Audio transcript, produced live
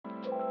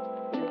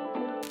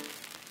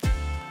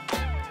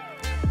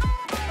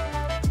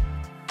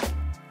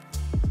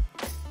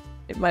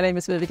My name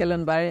is Vivica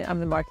Lundberg. I'm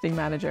the marketing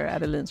manager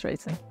at Öhlins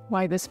Racing.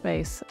 Why this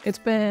space? It's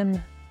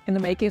been in the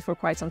making for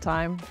quite some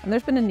time, and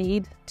there's been a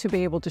need to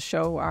be able to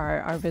show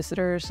our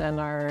visitors and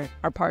our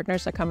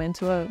partners that come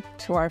into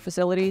to our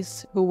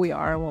facilities who we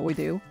are and what we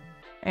do.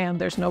 And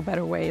there's no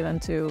better way than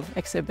to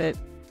exhibit,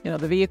 the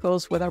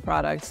vehicles with our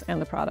products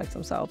and the products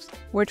themselves.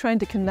 We're trying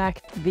to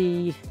connect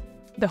the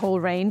whole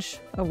range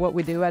of what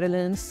we do at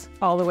Öhlins,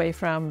 all the way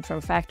from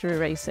factory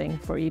racing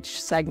for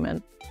each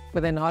segment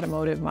within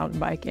automotive, mountain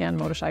bike, and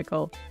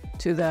motorcycle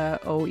to the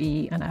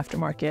OE and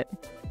aftermarket.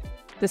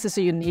 This is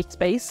a unique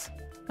space.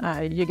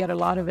 You get a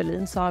lot of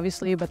Öhlins,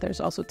 obviously, but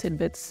there's also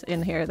tidbits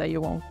in here that you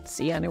won't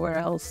see anywhere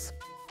else.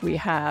 We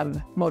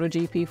have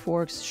MotoGP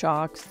forks,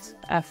 shocks,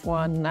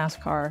 F1,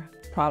 NASCAR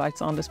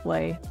products on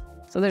display.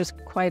 So there's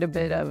quite a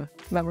bit of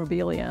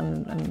memorabilia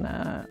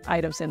and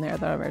items in there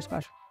that are very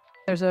special.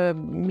 There's a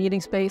meeting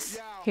space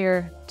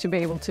here to be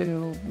able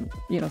to,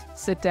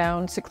 sit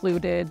down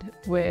secluded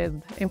with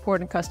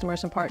important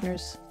customers and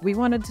partners. We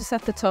wanted to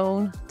set the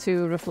tone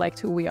to reflect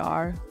who we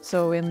are.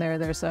 So in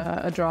there's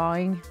a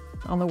drawing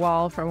on the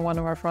wall from one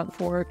of our front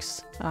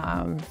forks.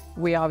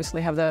 We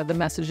obviously have the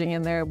messaging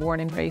in there, Born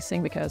in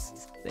Racing,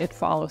 because it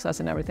follows us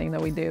in everything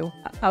that we do.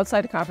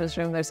 Outside the conference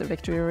room, there's a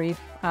victory wreath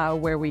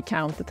where we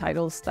count the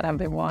titles that have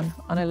been won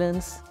on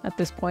Öhlins. At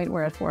this point,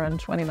 we're at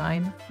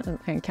 429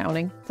 and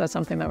counting. So that's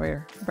something that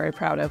we're very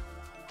proud of.